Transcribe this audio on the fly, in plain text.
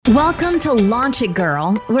Welcome to Launch It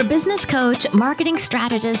Girl, where business coach, marketing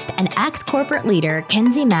strategist, and ex-corporate leader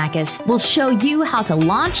Kenzie Mackis will show you how to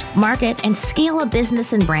launch, market, and scale a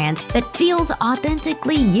business and brand that feels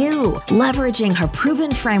authentically you, leveraging her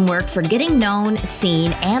proven framework for getting known,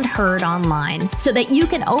 seen, and heard online so that you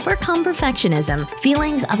can overcome perfectionism,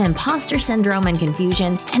 feelings of imposter syndrome and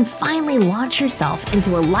confusion, and finally launch yourself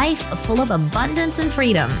into a life full of abundance and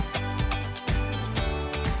freedom.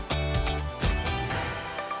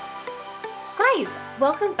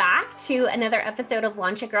 Welcome back to another episode of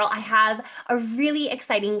Launch It Girl. I have a really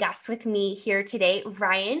exciting guest with me here today,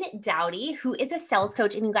 Ryan Dowdy, who is a sales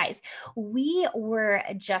coach. And you guys, we were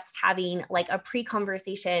just having like a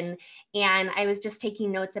pre-conversation, and I was just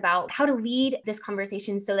taking notes about how to lead this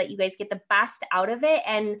conversation so that you guys get the best out of it.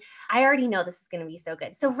 And I already know this is going to be so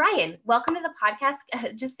good. So Ryan, welcome to the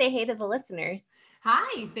podcast. Just say hey to the listeners.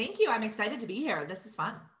 Hi, thank you. I'm excited to be here. This is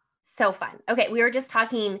fun. So fun. Okay. We were just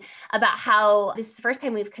talking about how this is the first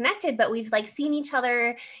time we've connected, but we've like seen each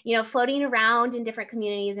other, floating around in different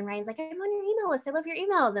communities. And Ryan's like, I'm on your email list. I love your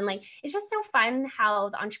emails. And like, it's just so fun how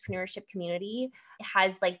the entrepreneurship community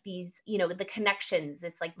has like these, the connections.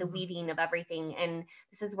 It's like the weaving of everything. And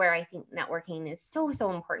this is where I think networking is so,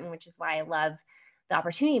 so important, which is why I love the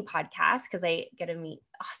Opportunity Podcast, because I get to meet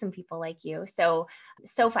awesome people like you. So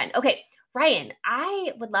fun. Okay. Ryan,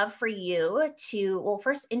 I would love for you to,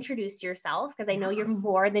 first introduce yourself, because I know you're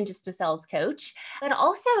more than just a sales coach, but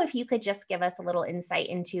also if you could just give us a little insight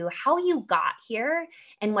into how you got here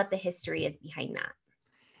and what the history is behind that.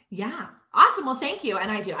 Yeah. Awesome. Well, thank you. And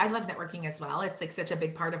I do. I love networking as well. It's like such a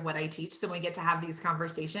big part of what I teach. So we get to have these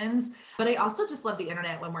conversations, but I also just love the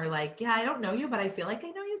internet when we're like, yeah, I don't know you, but I feel like I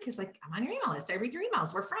know you because like I'm on your email list. I read your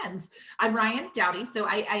emails. We're friends. I'm Ryan Dowdy. So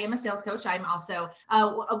I am a sales coach. I'm also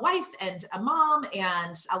a wife and a mom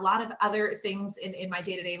and a lot of other things in my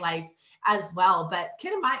day-to-day life as well. But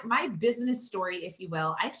kind of my business story, if you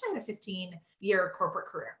will, I actually had a 15-year corporate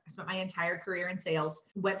career. I spent my entire career in sales,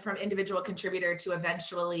 went from individual contributor to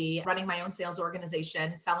eventually running my own sales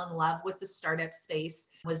organization, fell in love with the startup space,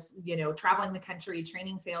 was, traveling the country,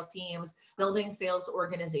 training sales teams, building sales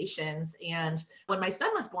organizations. And when my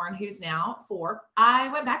son was born, who's now 4,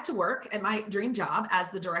 I went back to work at my dream job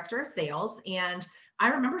as the director of sales. And I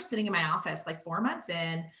remember sitting in my office like 4 months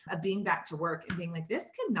in of being back to work and being like, this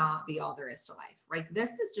cannot be all there is to life. Like, this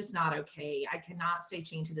is just not okay. I cannot stay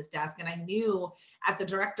chained to this desk. And I knew at the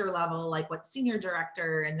director level, like what senior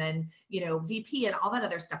director and then, VP and all that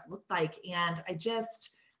other stuff looked like. And I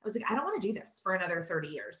was like, I don't want to do this for another 30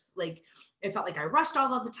 years. Like, it felt like I rushed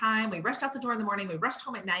all of the time. We rushed out the door in the morning. We rushed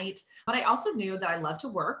home at night. But I also knew that I love to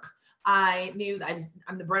work. I knew that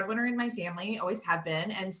I'm the breadwinner in my family, always have been.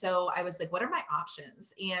 And so I was like, what are my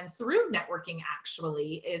options? And through networking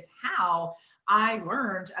actually is how I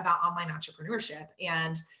learned about online entrepreneurship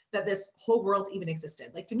and that this whole world even existed.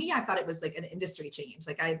 Like, to me, I thought it was like an industry change.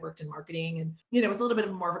 Like, I had worked in marketing and, it was a little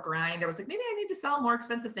bit more of a grind. I was like, maybe I need to sell more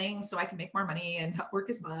expensive things so I can make more money and not work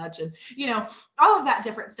as much. And, all of that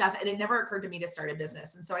different stuff. And it never occurred to me to start a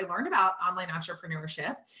business. And so I learned about online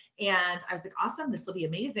entrepreneurship and I was like, awesome, this will be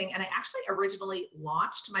amazing. And I actually originally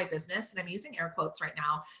launched my business, and I'm using air quotes right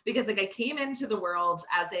now because like I came into the world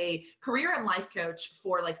as a career and life coach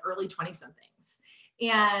for like early 20 somethings.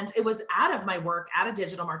 And it was out of my work at a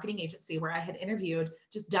digital marketing agency where I had interviewed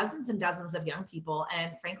just dozens and dozens of young people.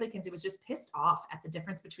 And frankly, Kenzie was just pissed off at the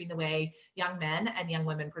difference between the way young men and young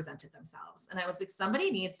women presented themselves. And I was like, somebody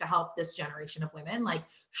needs to help this generation of women like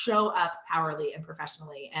show up powerfully and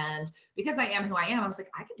professionally. And because I am who I am, I was like,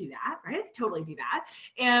 I could do that, right? I could totally do that.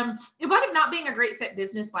 And it wound up not being a great fit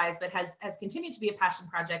business-wise, but has continued to be a passion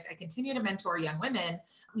project. I continue to mentor young women,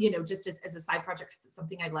 just as a side project, it's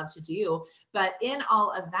something I love to do. But in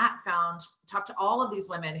all of that, talked to all of these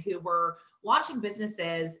women who were launching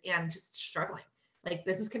businesses and just struggling. Like,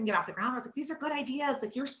 business couldn't get off the ground. I was like, these are good ideas.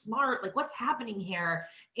 Like, you're smart. Like, what's happening here?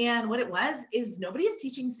 And what it was is nobody is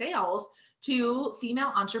teaching sales to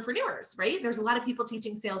female entrepreneurs, right? There's a lot of people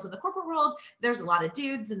teaching sales in the corporate world. There's a lot of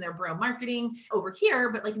dudes and their bro marketing over here,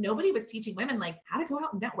 but like nobody was teaching women like how to go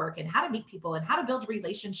out and network and how to meet people and how to build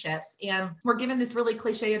relationships. And we're given this really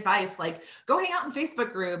cliche advice, like go hang out in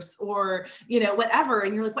Facebook groups or, whatever.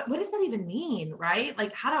 And you're like, what does that even mean? Right?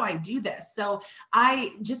 Like, how do I do this? So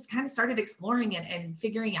I just kind of started exploring and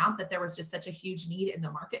figuring out that there was just such a huge need in the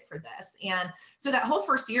market for this. And so that whole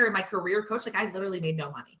first year in my career coach, like I literally made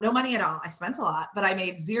no money at all. I spent a lot, but I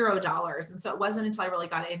made $0. And so it wasn't until I really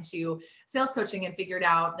got into sales coaching and figured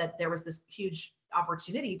out that there was this huge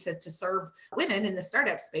opportunity to serve women in the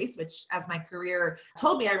startup space, which as my career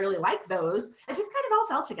told me, I really like those. It just kind of all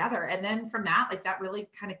fell together. And then from that, like that really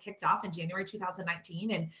kind of kicked off in January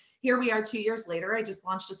 2019. And here we are 2 years later. I just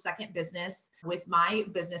launched a second business with my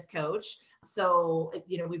business coach. So,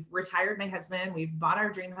 we've retired my husband, we've bought our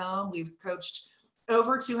dream home, we've coached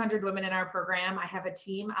over 200 women in our program. I have a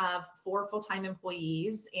team of 4 full-time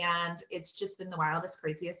employees, and it's just been the wildest,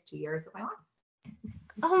 craziest 2 years of my life.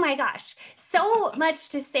 Oh my gosh. So much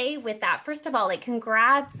to say with that. First of all, like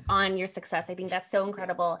congrats on your success. I think that's so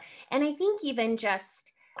incredible. And I think even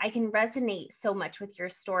just, I can resonate so much with your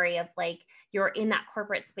story of like, you're in that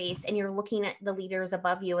corporate space and you're looking at the leaders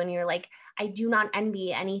above you and you're like, I do not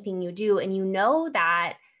envy anything you do. And you know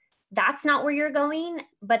that that's not where you're going.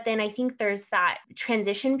 But then I think there's that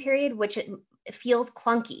transition period, which it feels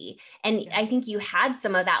clunky. And I think you had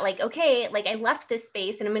some of that, like, okay, like I left this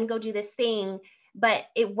space and I'm going to go do this thing, but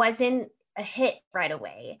it wasn't a hit right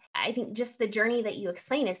away. I think just the journey that you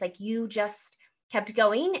explain is like, you just kept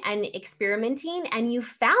going and experimenting and you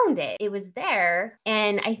found it. It was there.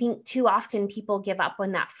 And I think too often people give up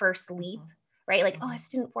on that first leap, right? Like, oh, this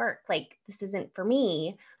didn't work. Like, this isn't for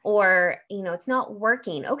me, or, it's not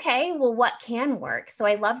working. Okay, well, what can work? So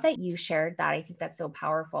I love that you shared that. I think that's so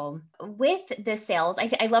powerful. With the sales,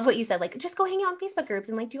 I love what you said, like, just go hang out on Facebook groups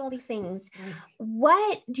and like do all these things.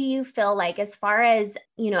 What do you feel like as far as,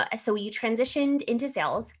 so you transitioned into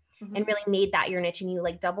sales and really made that your niche and you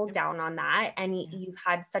like doubled down on that and you've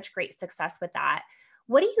had such great success with that.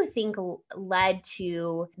 What do you think led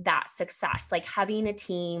to that success? Like having a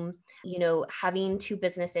team, having 2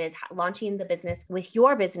 businesses, launching the business with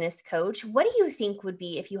your business coach. What do you think would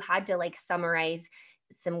be, if you had to like summarize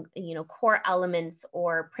some, core elements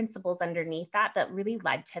or principles underneath that really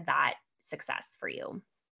led to that success for you?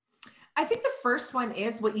 I think the first one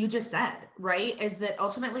is what you just said, right? Is that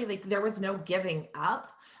ultimately like there was no giving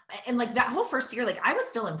up. And like that whole first year, like I was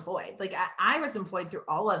still employed. Like I was employed through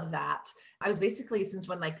all of that. I was basically, since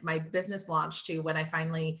when like my business launched to when I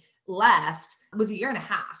finally left, was a year and a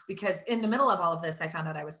half, because in the middle of all of this, I found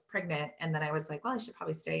out I was pregnant. And then I was like, well, I should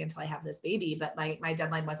probably stay until I have this baby. But my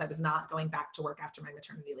deadline was I was not going back to work after my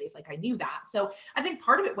maternity leave. Like I knew that. So I think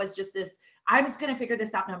part of it was just this, I was going to figure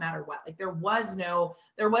this out no matter what. Like there was no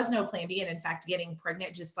plan B. And in fact, getting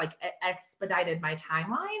pregnant just like expedited my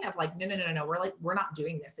timeline of like, no, we're not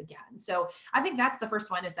doing this again. So I think that's the first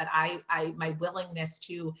one, is that my willingness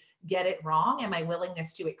to get it wrong and my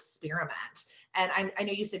willingness to experiment. And I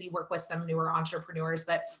know you said you work with some newer entrepreneurs,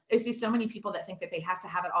 but I see so many people that think that they have to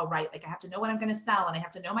have it all right. Like I have to know what I'm going to sell, and I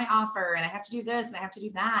have to know my offer, and I have to do this and I have to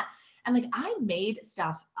do that. And like, I made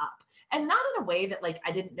stuff up, and not in a way that like,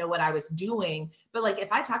 I didn't know what I was doing, but like,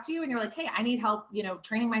 if I talk to you and you're like, hey, I need help,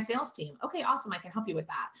 training my sales team. Okay, awesome. I can help you with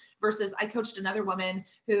that. Versus I coached another woman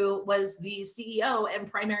who was the CEO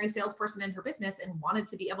and primary salesperson in her business and wanted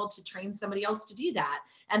to be able to train somebody else to do that.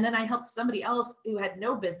 And then I helped somebody else who had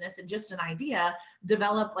no business and just an idea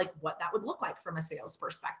develop like what that would look like from a sales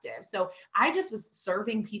perspective. So I just was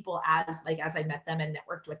serving people as I met them and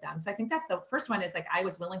networked with them. So I think that's the first one, is like, I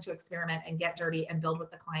was willing to experiment and get dirty and build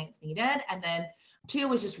what the clients needed. And then 2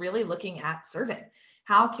 was just really looking at serving.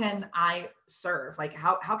 How can I serve? Like,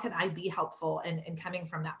 how can I be helpful, and coming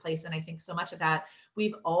from that place? And I think so much of that,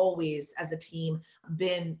 we've always, as a team,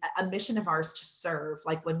 been a mission of ours to serve.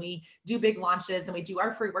 Like when we do big launches and we do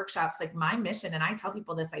our free workshops, like my mission, and I tell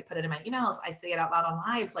people this, I put it in my emails, I say it out loud on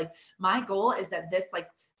lives, like my goal is that this like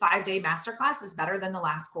 5-day masterclass is better than the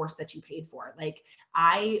last course that you paid for. Like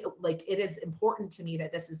it is important to me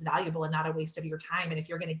that this is valuable and not a waste of your time. And if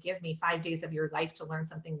you're going to give me 5 days of your life to learn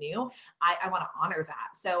something new, I want to honor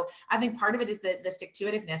that. So I think part of it is the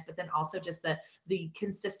stick-to-itiveness, but then also just the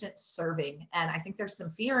consistent serving. And I think there's some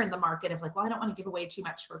fear in the market of like, well, I don't want to give away too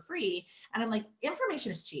much for free. And I'm like,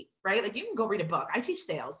 information is cheap, right? Like you can go read a book. I teach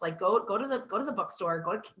sales, like go to the bookstore,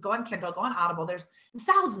 go on Kindle, go on Audible. There's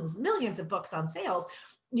thousands, millions of books on sales.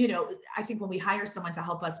 I think when we hire someone to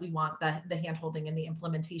help us, we want the hand-holding and the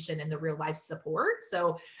implementation and the real life support.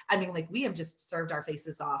 So, I mean, like we have just served our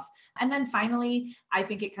faces off. And then finally, I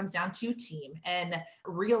think it comes down to team and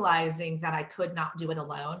realizing that I could not do it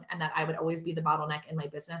alone, and that I would always be the bottleneck in my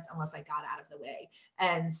business unless I got out of the way.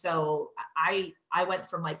 And so I went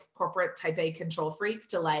from like corporate type A control freak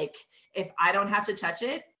to like, if I don't have to touch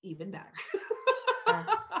it, even better.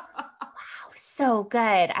 So good.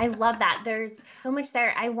 I love that. There's so much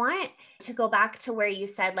there. I want to go back to where you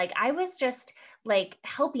said, like, I was just like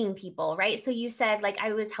helping people, right? So you said like,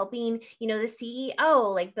 I was helping, the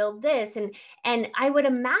CEO, like build this. And I would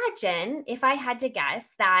imagine, if I had to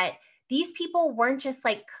guess, that these people weren't just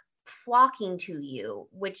like flocking to you,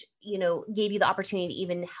 which, gave you the opportunity to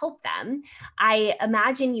even help them. I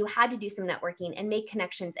imagine you had to do some networking and make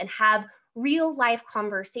connections and have real life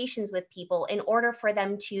conversations with people in order for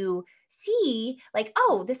them to see like,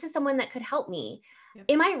 oh, this is someone that could help me. Yep.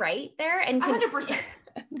 Am I right there? And 100%.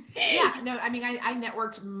 Yeah, no, I mean, I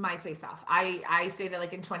networked my face off. I say that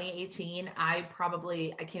like in 2018, I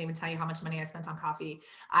can't even tell you how much money I spent on coffee.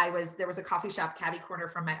 There was a coffee shop catty corner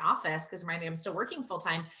from my office, because reminding I'm still working full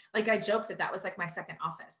time. Like I joke that was like my second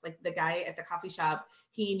office. Like the guy at the coffee shop,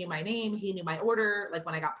 he knew my name, he knew my order. Like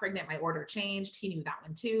when I got pregnant, my order changed. He knew that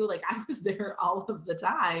one too. Like I was there all of the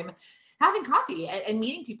time having coffee and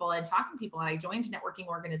meeting people and talking to people. And I joined networking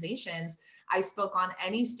organizations. I spoke on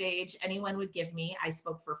any stage anyone would give me. I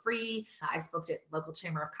spoke for free. I spoke at local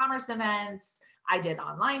Chamber of Commerce events. I did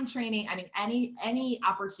online training. I mean, any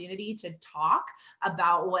opportunity to talk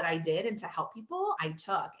about what I did and to help people, I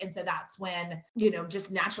took. And so that's when,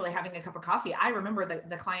 just naturally having a cup of coffee. I remember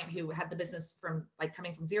the client who had the business from like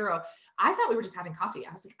coming from zero. I thought we were just having coffee.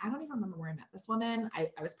 I was like, I don't even remember where I met this woman. I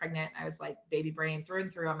was pregnant. I was like baby brain through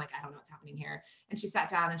and through. I'm like, I don't know what's happening here. And she sat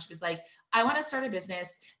down and she was like, I want to start a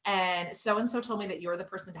business. And so told me that you're the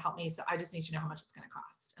person to help me. So I just need to know how much it's going to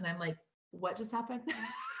cost. And I'm like, what just happened?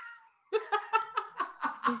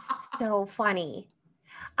 It's so funny.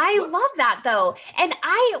 I love that though. And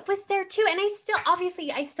I was there too. And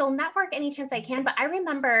I still network any chance I can. But I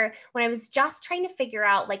remember when I was just trying to figure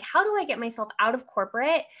out, like, how do I get myself out of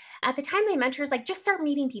corporate? At the time, my mentor was like, just start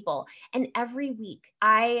meeting people. And every week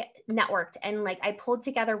I networked and like, I pulled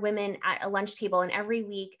together women at a lunch table. And every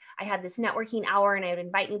week I had this networking hour and I would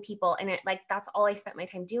invite new people. And that's all I spent my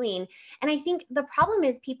time doing. And I think the problem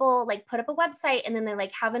is people like put up a website and then they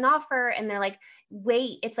like have an offer and they're like,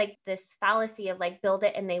 wait, it's like this fallacy of like, build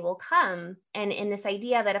it and they will come. And in this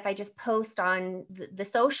idea that if I just post on the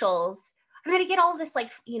socials, I'm going to get all this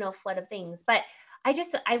like, flood of things. But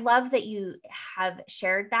I love that you have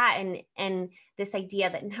shared that and this idea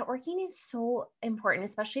that networking is so important,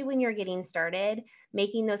 especially when you're getting started,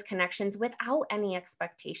 making those connections without any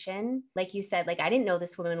expectation. Like you said, like, I didn't know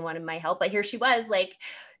this woman wanted my help, but here she was like,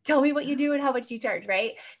 tell me what you do and how much you charge,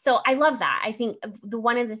 right? So I love that. I think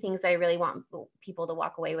one of the things that I really want people to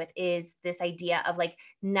walk away with is this idea of like,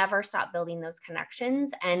 never stop building those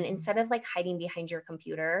connections. And instead of like hiding behind your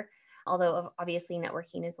computer, although obviously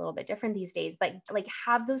networking is a little bit different these days, but like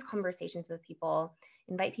have those conversations with people,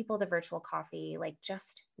 invite people to virtual coffee, like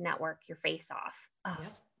just network your face off. Oh,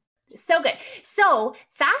 yep. So good. So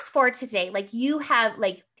fast forward to today, like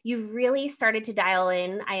you've really started to dial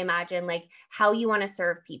in, I imagine, like how you want to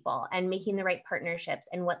serve people and making the right partnerships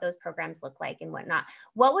and what those programs look like and whatnot.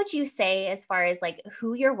 What would you say as far as like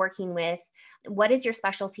who you're working with? What is your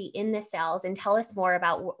specialty in the sales? And tell us more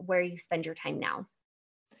about where you spend your time now.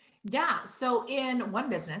 Yeah. So in one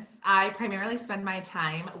business, I primarily spend my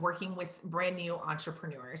time working with brand new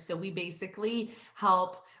entrepreneurs. So we basically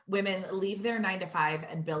help women leave their 9-to-5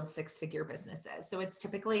 and build 6-figure businesses. So it's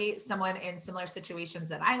typically someone in similar situations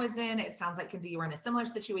that I was in. It sounds like, Kenzie, you were in a similar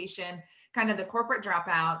situation, kind of the corporate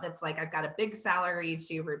dropout that's like, I've got a big salary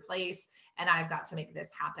to replace and I've got to make this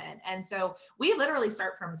happen. And so we literally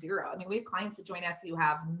start from zero. I mean, we have clients that join us who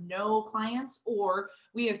have no clients, or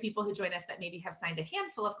we have people who join us that maybe have signed a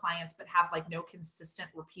handful of clients, but have like no consistent,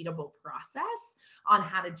 repeatable process on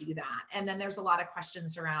how to do that. And then there's a lot of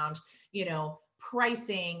questions around,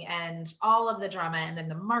 pricing and all of the drama, and then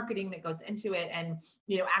the marketing that goes into it, and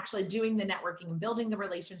actually doing the networking and building the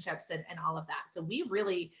relationships and all of that. So we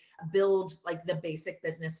really build like the basic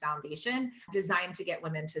business foundation designed to get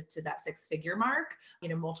women to that 6-figure mark,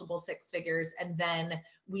 multiple 6 figures. And then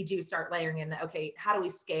we do start layering in okay, how do we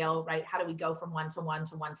scale, right? How do we go from one to one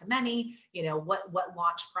to one to many? What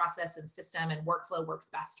launch process and system and workflow works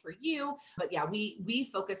best for you? But yeah, we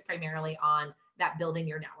focus primarily on that building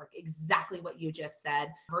your network, exactly what you just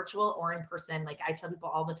said, virtual or in person. Like I tell people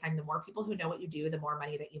all the time, the more people who know what you do, the more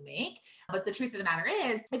money that you make. But the truth of the matter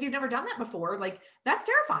is, if you've never done that before, like that's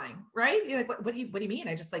terrifying, right? You're like, what do you mean?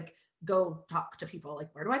 I just like go talk to people, like,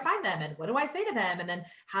 where do I find them? And what do I say to them? And then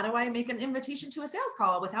how do I make an invitation to a sales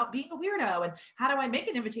call without being a weirdo? And how do I make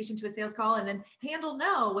an invitation to a sales call and then handle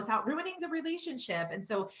no without ruining the relationship? And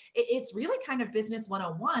so it's really kind of business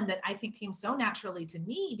 101 that I think came so naturally to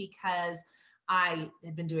me, because I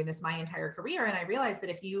had been doing this my entire career. And I realized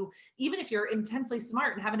that even if you're intensely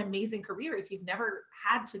smart and have an amazing career, if you've never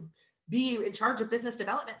had to be in charge of business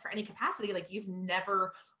development for any capacity, like you've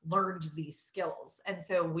never learned these skills. And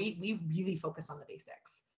so we really focus on the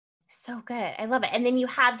basics. So good. I love it. And then you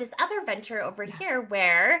have this other venture over here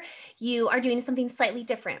where you are doing something slightly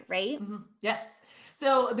different, right? Mm-hmm. Yes.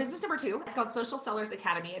 So business number 2, it's called Social Sellers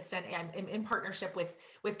Academy. It's done in partnership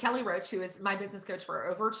with Kelly Roach, who is my business coach for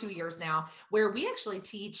over 2 years now, where we actually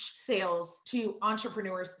teach sales to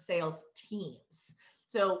entrepreneurs' sales teams.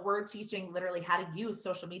 So we're teaching literally how to use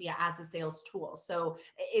social media as a sales tool. So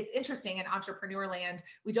it's interesting, in entrepreneur land,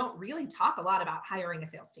 we don't really talk a lot about hiring a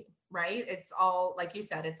sales team, right? It's all, like you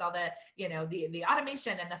said, it's all the, the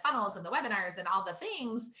automation and the funnels and the webinars and all the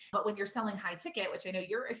things. But when you're selling high ticket, which I know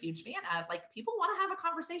you're a huge fan of, like, people want to have a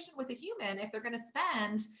conversation with a human if they're going to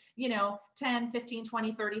spend, 10, 15,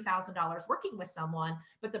 20, $30,000 working with someone.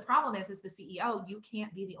 But the problem is the CEO, you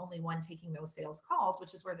can't be the only one taking those sales calls,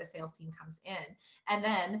 which is where the sales team comes in. And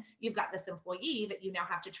then you've got this employee that you now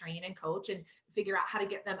have to train and coach and figure out how to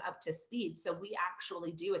get them up to speed. So we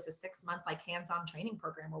actually do, it's a 6-month like hands-on training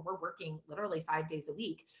program where we're working literally 5 days a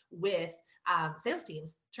week with sales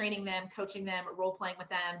teams, training them, coaching them, role playing with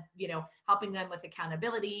them, helping them with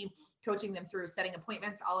accountability, coaching them through setting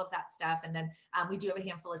appointments, all of that stuff. And then we do have a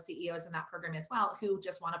handful of CEOs in that program as well, who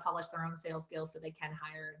just want to polish their own sales skills so they can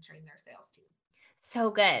hire and train their sales team.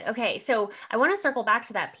 So good. Okay. So I want to circle back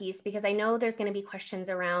to that piece, because I know there's going to be questions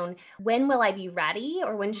around, when will I be ready,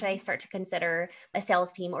 or when should I start to consider a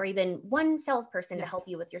sales team or even one salesperson to help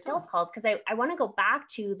you with your sales calls? Because I want to go back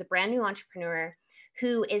to the brand new entrepreneur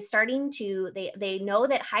who is starting to, they know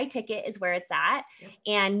that high ticket is where it's at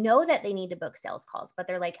and know that they need to book sales calls, but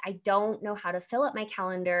they're like, I don't know how to fill up my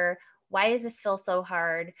calendar. Why does this feel so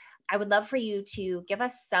hard? I would love for you to give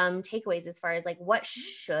us some takeaways as far as like, what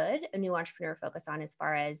should a new entrepreneur focus on as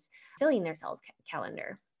far as filling their sales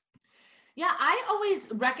calendar? Yeah, I always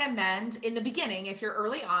recommend in the beginning, if you're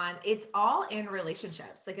early on, it's all in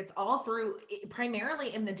relationships. Like, it's all through,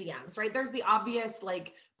 primarily in the DMs, right? There's the obvious,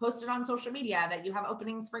 like, post it on social media that you have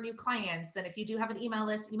openings for new clients. And if you do have an email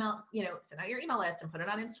list, send out your email list and put it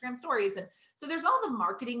on Instagram stories. And so there's all the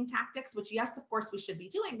marketing tactics, which yes, of course we should be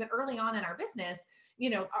doing, but early on in our business,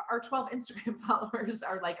 our 12 Instagram followers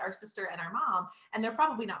are like our sister and our mom, and they're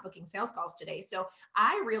probably not booking sales calls today. So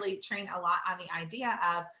I really train a lot on the idea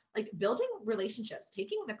of like building relationships,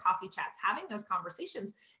 taking the coffee chats, having those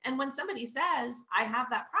conversations. And when somebody says, I have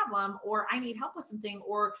that problem, or I need help with something,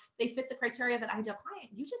 or they fit the criteria of an ideal client,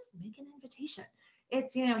 you just make an invitation.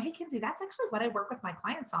 It's, hey, Kinsey, that's actually what I work with my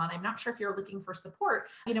clients on. I'm not sure if you're looking for support,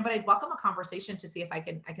 but I'd welcome a conversation to see if I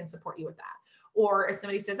can support you with that. Or if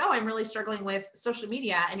somebody says, oh, I'm really struggling with social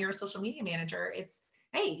media, and you're a social media manager, it's,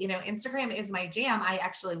 hey, Instagram is my jam. I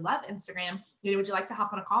actually love Instagram. Would you like to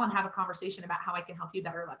hop on a call and have a conversation about how I can help you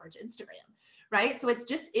better leverage Instagram? Right. So it's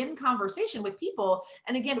just in conversation with people.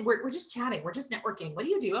 And again, we're just chatting. We're just networking. What do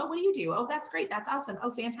you do? Oh, what do you do? Oh, that's great. That's awesome. Oh,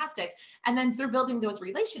 fantastic. And then through building those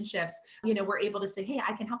relationships, we're able to say, hey,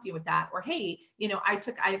 I can help you with that. Or, hey, I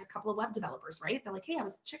have a couple of web developers, right? They're like, hey, I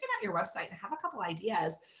was checking out your website and I have a couple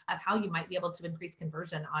ideas of how you might be able to increase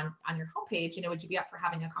conversion on your homepage. Would you be up for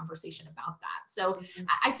having a conversation about that? So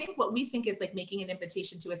I think what we think is like making an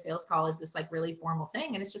invitation to a sales call is this like really formal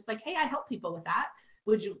thing. And it's just like, hey, I help people with that.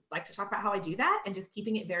 Would you like to talk about how I do that? And just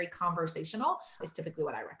keeping it very conversational is typically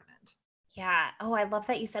what I recommend. Yeah. Oh, I love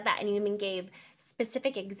that you said that. And you even gave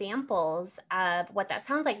specific examples of what that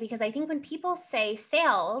sounds like, because I think when people say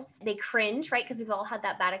sales, they cringe, right? Because we've all had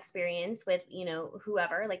that bad experience with,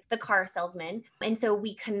 whoever, like the car salesman. And so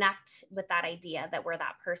we connect with that idea that we're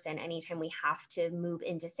that person anytime we have to move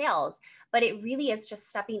into sales. But it really is just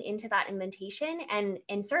stepping into that invitation and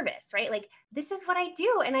in service, right? Like, this is what I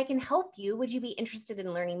do and I can help you. Would you be interested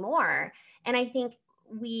in learning more? And I think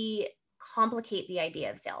we complicate the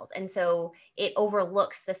idea of sales. And so it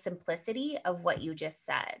overlooks the simplicity of what you just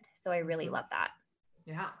said. So I really love that.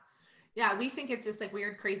 Yeah. Yeah. We think it's just like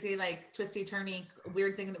weird, crazy, like twisty, turny,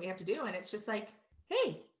 weird thing that we have to do. And it's just like,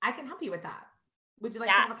 hey, I can help you with that. Would you like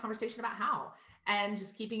to have a conversation about how? And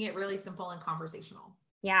just keeping it really simple and conversational.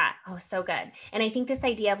 Yeah. Oh, so good. And I think this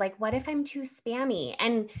idea of like, what if I'm too spammy?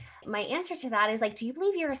 And my answer to that is like, do you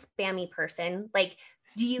believe you're a spammy person? Like,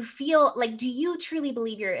 do you feel like, do you truly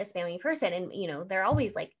believe you're a spammy person? And, they're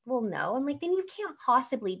always like, well, no. I'm like, then you can't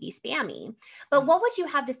possibly be spammy. But what would you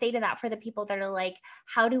have to say to that for the people that are like,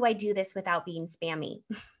 how do I do this without being spammy?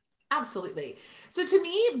 Absolutely. So to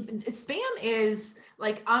me, spam is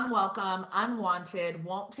like unwelcome, unwanted,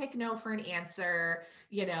 won't take no for an answer,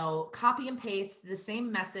 copy and paste the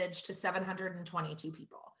same message to 722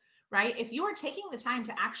 people, right? If you are taking the time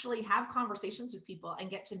to actually have conversations with people and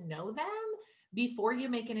get to know them before you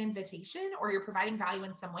make an invitation or you're providing value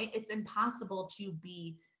in some way, it's impossible to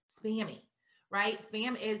be spammy, right?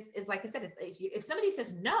 Spam is like I said, it's if somebody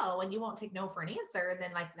says no and you won't take no for an answer,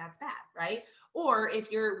 then like that's bad, right? Or if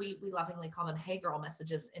we lovingly call them hey girl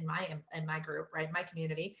messages in my group, right? My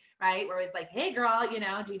community, right? Where it's like, hey girl,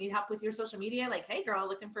 do you need help with your social media? Like, hey girl,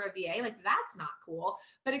 looking for a VA? Like, that's not cool.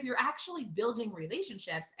 But if you're actually building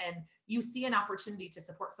relationships and you see an opportunity to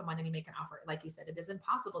support someone and you make an offer, like you said, it is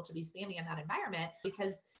impossible to be spammy in that environment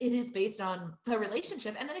because it is based on a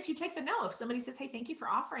relationship. And then if you take the no, if somebody says, hey, thank you for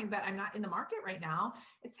offering, but I'm not in the market right now,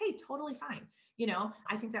 it's, hey, totally fine.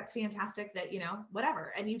 I think that's fantastic that,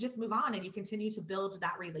 whatever. And you just move on and you continue to build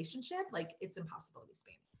that relationship. Like, it's impossible to be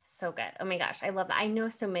spammy. So good. Oh my gosh. I love that. I know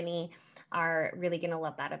so many are really going to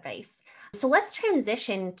love that advice. So let's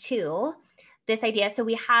transition to this idea. So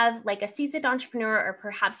we have like a seasoned entrepreneur, or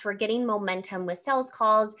perhaps we're getting momentum with sales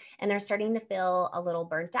calls and they're starting to feel a little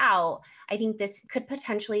burnt out. I think this could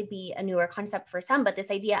potentially be a newer concept for some, but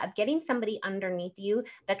this idea of getting somebody underneath you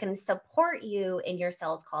that can support you in your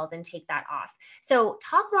sales calls and take that off. So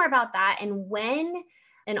talk more about that and when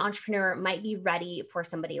an entrepreneur might be ready for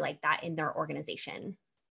somebody like that in their organization.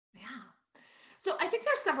 Yeah. So I think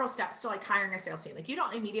there's several steps to like hiring a sales team. Like, you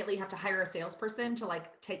don't immediately have to hire a salesperson to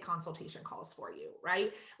like take consultation calls for you,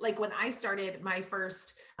 right? Like, when I started my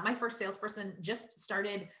first salesperson just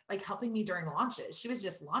started like helping me during launches. She was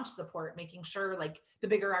just launch support, making sure like the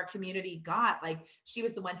bigger our community got, like she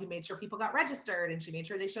was the one who made sure people got registered and she made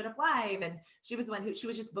sure they showed up live. And she was the one she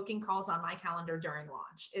was just booking calls on my calendar during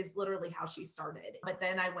launch, is literally how she started. But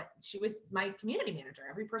then she was my community manager.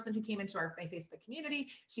 Every person who came into my Facebook community,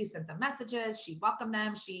 she sent them messages, she welcomed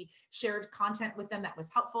them, she shared content with them that was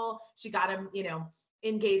helpful. She got them,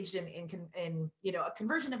 engaged in a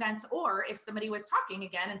conversion events. Or if somebody was talking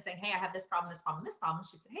again and saying, hey, I have this problem,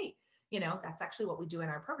 she said, hey, that's actually what we do in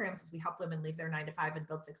our programs is we help women leave their 9-to-5 and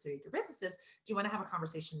build 6-figure businesses. Do you want to have a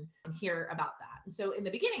conversation and hear about that? And so in the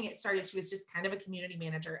beginning, she was just kind of a community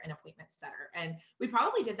manager and appointment setter. And we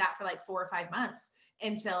probably did that for like 4 or 5 months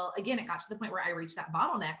until, again, it got to the point where I reached that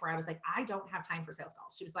bottleneck where I was like, I don't have time for sales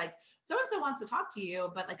calls. She was like, so-and-so wants to talk to you,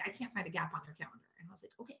 but like, I can't find a gap on your calendar. And I was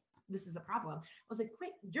like, okay, this is a problem. I was like,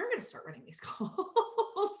 great, you're going to start running these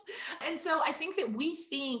calls. And so I think that we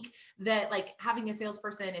think that like having a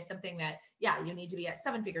salesperson is something that, yeah, you need to be at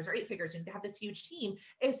 7 figures or 8 figures. You need to have this huge team.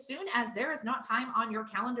 As soon as there is not time on your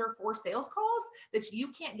calendar for sales calls, that you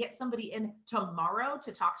can't get somebody in tomorrow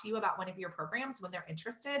to talk to you about one of your programs when they're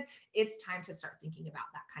interested, it's time to start thinking about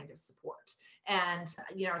that kind of support. And,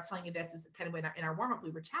 I was telling you this is kind of in our warm-up,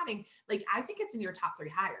 we were chatting, like, I think it's in your top 3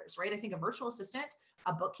 hires, right? I think a virtual assistant,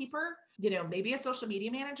 a bookkeeper, maybe a social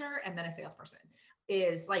media manager, and then a salesperson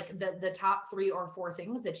is like the top 3 or 4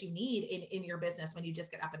 things that you need in your business when you just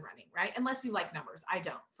get up and running, right? Unless you like numbers. I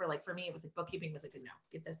don't. For me, it was like bookkeeping was like, no,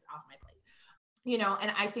 get this off my plate.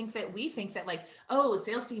 And I think that we think that like, oh,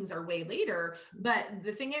 sales teams are way later. But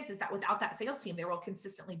the thing is that without that sales team, there will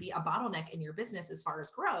consistently be a bottleneck in your business as far as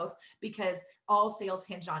growth, because all sales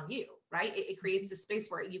hinge on you, right? It creates a space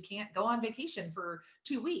where you can't go on vacation for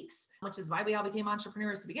 2 weeks, which is why we all became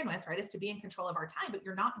entrepreneurs to begin with, right? Is to be in control of our time, but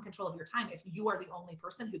you're not in control of your time if you are the only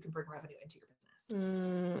person who can bring revenue into your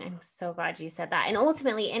business. I'm so glad you said that. And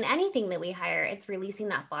ultimately, in anything that we hire, it's releasing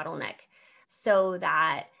that bottleneck so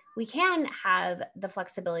that we can have the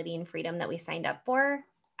flexibility and freedom that we signed up for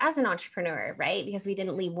as an entrepreneur, right? Because we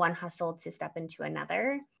didn't leave one hustle to step into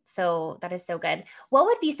another. So that is so good. What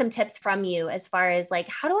would be some tips from you as far as like,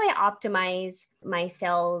 how do I optimize my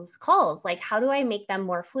sales calls? Like, how do I make them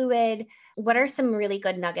more fluid? What are some really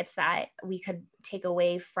good nuggets that we could take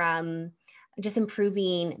away from just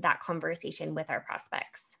improving that conversation with our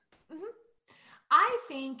prospects? I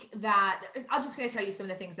think that I'm just going to tell you some of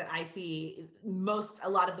the things that I see a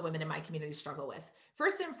lot of the women in my community struggle with.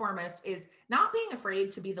 First and foremost is not being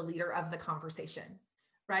afraid to be the leader of the conversation,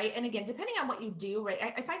 right? And again, depending on what you do, right?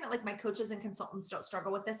 I find that like my coaches and consultants don't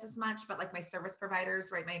struggle with this as much, but like my service providers,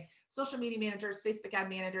 right? My social media managers, Facebook ad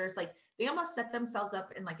managers, like they almost set themselves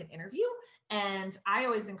up in like an interview. And I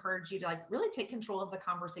always encourage you to like really take control of the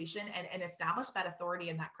conversation and establish that authority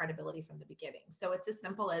and that credibility from the beginning. So it's as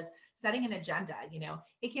simple as setting an agenda,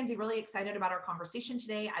 hey, Kenzie, really excited about our conversation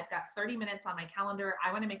today. I've got 30 minutes on my calendar.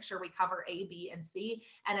 I want to make sure we cover A, B, and C.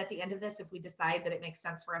 And at the end of this, if we decide that it makes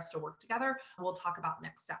sense for us to work together, we'll talk about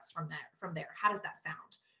next steps from there. How does that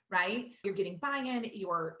sound? Right? You're getting buy-in.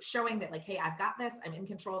 You're showing that like, hey, I've got this. I'm in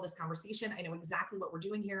control of this conversation. I know exactly what we're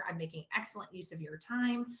doing here. I'm making excellent use of your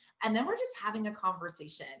time. And then we're just having a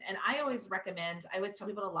conversation. And I always tell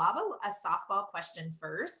people to lob a softball question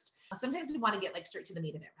first. Sometimes we want to get like straight to the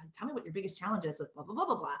meat of it. Like, tell me what your biggest challenge is with blah, blah, blah,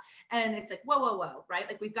 blah, blah. And it's like, whoa, right?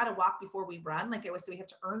 Like we've got to walk before we run. So we have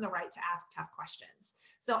to earn the right to ask tough questions.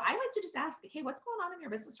 So I like to just ask, hey, what's going on in your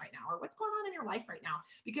business right now? Or what's going on in your life right now?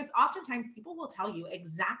 Because oftentimes people will tell you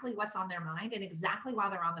exactly what's on their mind and exactly while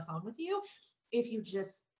they're on the phone with you. if you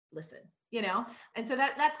just listen, you know? And so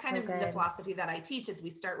that's kind So of the good. philosophy that I teach is we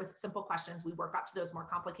start with simple questions. We work up to those more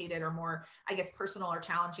complicated or more, I guess, personal or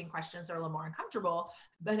challenging questions that are a little more uncomfortable.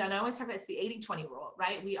 But and I always talk about it's the 80-20 rule,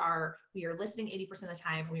 right? We are listening 80% of the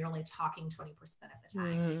time and we are only talking 20% of the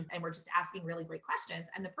time. And we're just asking really great questions.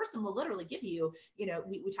 And the person will literally give you, you know,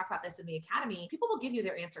 we talk about this in the academy. People will give you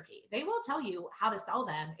their answer key. They will tell you how to sell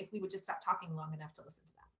them if we would just stop talking long enough to listen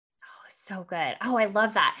to them. So good. Oh, I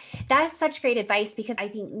love that. That is such great advice because I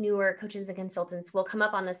think newer coaches and consultants will come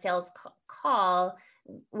up on the sales call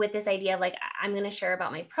with this idea of like, I'm going to share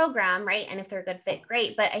about my program, right? And if they're a good fit,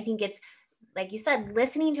 great. But I think it's, like you said,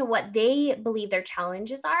 listening to what they believe their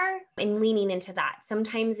challenges are and leaning into that.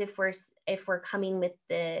 Sometimes if we're coming with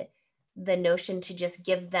the notion to just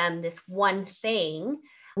give them this one thing,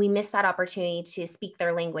 we miss that opportunity to speak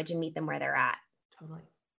their language and meet them where they're at. Totally.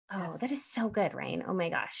 Oh, Yes. That is so good, Ryan. Oh my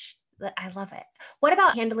gosh. I love it. What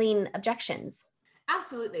about handling objections?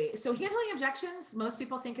 Absolutely. So handling objections, most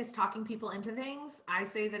people think is talking people into things. I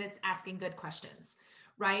say that it's asking good questions,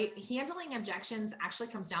 right? Handling objections actually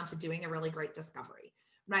comes down to doing a really great discovery,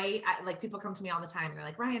 right? Like people come to me all the time and they're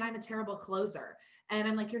like, Ryan, I'm a terrible closer. And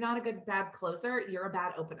I'm like, you're not a bad closer. You're a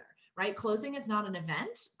bad opener. Right? Closing is not an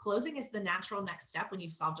event. Closing is the natural next step when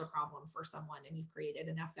you've solved a problem for someone and you've created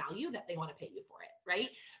enough value that they want to pay you for it. Right?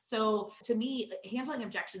 So to me, handling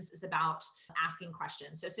objections is about asking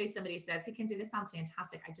questions. So say somebody says, hey, Kenzie, this sounds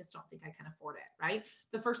fantastic. I just don't think I can afford it. Right?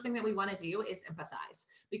 The first thing that we want to do is empathize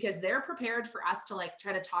because they're prepared for us to like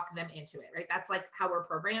try to talk them into it. Right? That's like how we're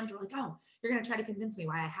programmed. We're like, oh, you're going to try to convince me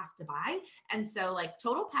why I have to buy. And so like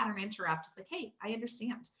total pattern interrupt is like, hey, I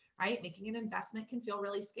understand. Right? Making an investment can feel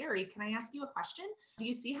really scary. Can I ask you a question? Do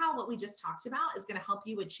you see how what we just talked about is going to help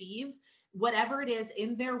you achieve whatever it is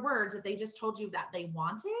in their words that they just told you that they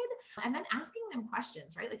wanted? And then asking them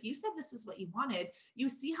questions, right? Like you said, this is what you wanted. You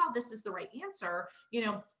see how this is the right answer. You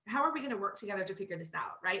know, how are we going to work together to figure this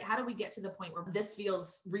out, right? How do we get to the point where this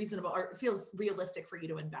feels reasonable or feels realistic for you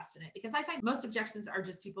to invest in it? Because I find most objections are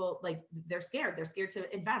just people like they're scared. They're scared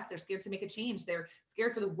to invest. They're scared to make a change. They're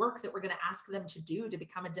scared for the work that we're going to ask them to do to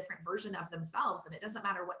become a different version of themselves. And it doesn't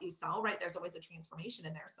matter what you sell, right? There's always a transformation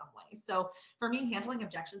in there some way. So for me, handling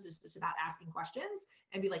objections is just about asking questions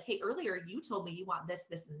and be like, hey, earlier you told me you want this,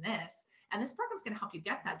 this, and this. And this program's going to help you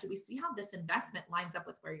get that. Do we see how this investment lines up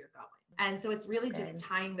with where you're going? And so it's really just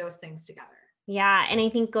tying those things together. Yeah. And I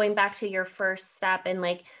think going back to your first step and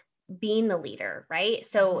like being the leader, right?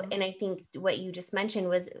 So, and I think what you just mentioned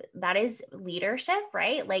was that is leadership,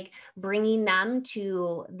 right? Like bringing them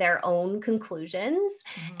to their own conclusions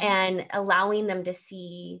and allowing them to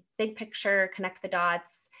see big picture, connect the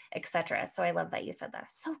dots, etc. So I love that you said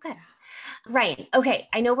that. So good. Right. Okay.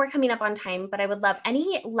 I know we're coming up on time, but I would love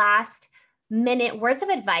any last minute words of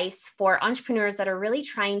advice for entrepreneurs that are really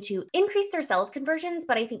trying to increase their sales conversions,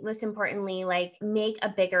 but I think most importantly, like make a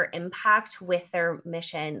bigger impact with their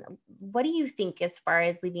mission. What do you think as far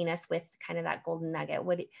as leaving us with kind of that golden nugget?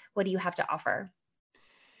 What do you have to offer?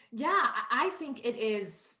 Yeah, I think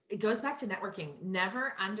it goes back to networking.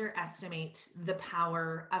 Never underestimate the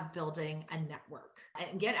power of building a network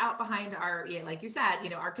and get out behind our, like you said,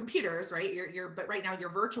 our computers, right? But right now your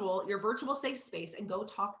virtual safe space and go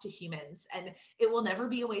talk to humans, and it will never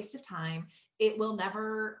be a waste of time. It will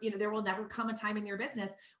never, there will never come a time in your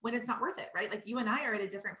business when it's not worth it, right? Like you and I are at a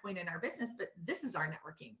different point in our business, but this is our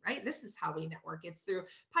networking, right? This is how we network. It's through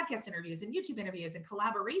podcast interviews and YouTube interviews and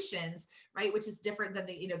collaborations, right? Which is different than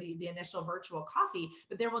the initial virtual coffee,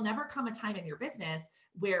 but there will never come a time in your business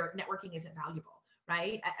where networking isn't valuable.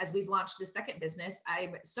 Right? As we've launched this second business,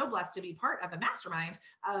 I'm so blessed to be part of a mastermind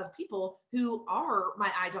of people who are my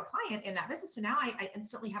ideal client in that business. So now I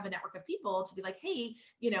instantly have a network of people to be like, hey,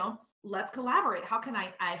 let's collaborate. How can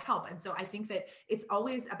I help? And so I think that it's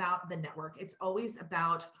always about the network. It's always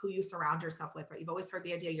about who you surround yourself with, right? You've always heard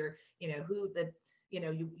the idea you're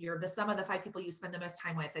the sum of the 5 people you spend the most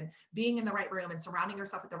time with, and being in the right room and surrounding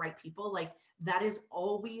yourself with the right people, like that is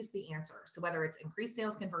always the answer. So whether it's increase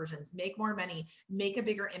sales conversions, make more money, make a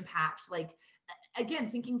bigger impact, like again,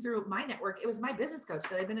 thinking through my network, it was my business coach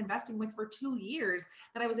that I've been investing with for 2 years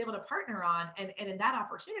that I was able to partner on. And in that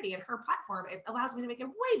opportunity and her platform, it allows me to make a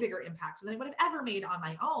way bigger impact than I would have ever made on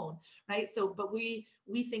my own. Right. So, but we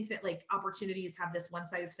think that like opportunities have this one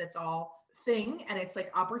size fits all thing. And it's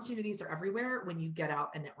like opportunities are everywhere when you get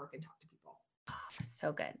out and network and talk to people.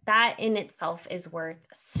 So good. That in itself is worth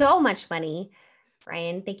so much money.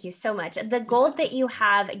 Ryan, thank you so much. The gold that you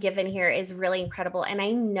have given here is really incredible. And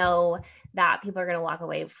I know that people are going to walk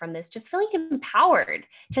away from this just feeling empowered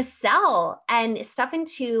to sell and step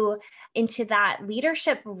into that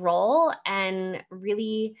leadership role and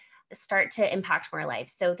really start to impact more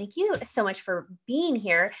lives. So thank you so much for being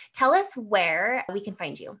here. Tell us where we can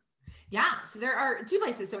find you. Yeah. So there are 2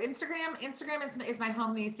 places. So Instagram is my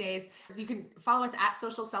home these days. So you can follow us at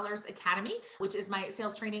Social Sellers Academy, which is my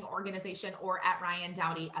sales training organization, or at Ryan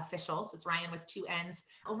Dowdy Official. So it's Ryan with 2 N's.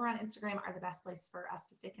 Over on Instagram are the best place for us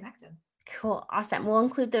to stay connected. Cool. Awesome. We'll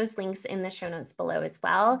include those links in the show notes below as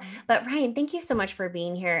well. But Ryan, thank you so much for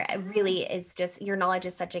being here. It really is just, your knowledge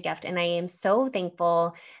is such a gift. And I am so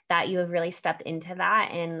thankful that you have really stepped into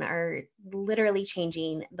that and are literally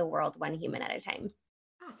changing the world one human at a time.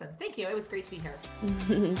 Awesome. Thank you. It was great to be here.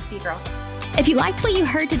 See you, girl. If you liked what you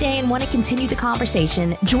heard today and want to continue the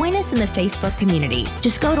conversation, join us in the Facebook community.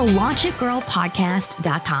 Just go to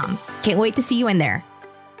launchitgirlpodcast.com. Can't wait to see you in there.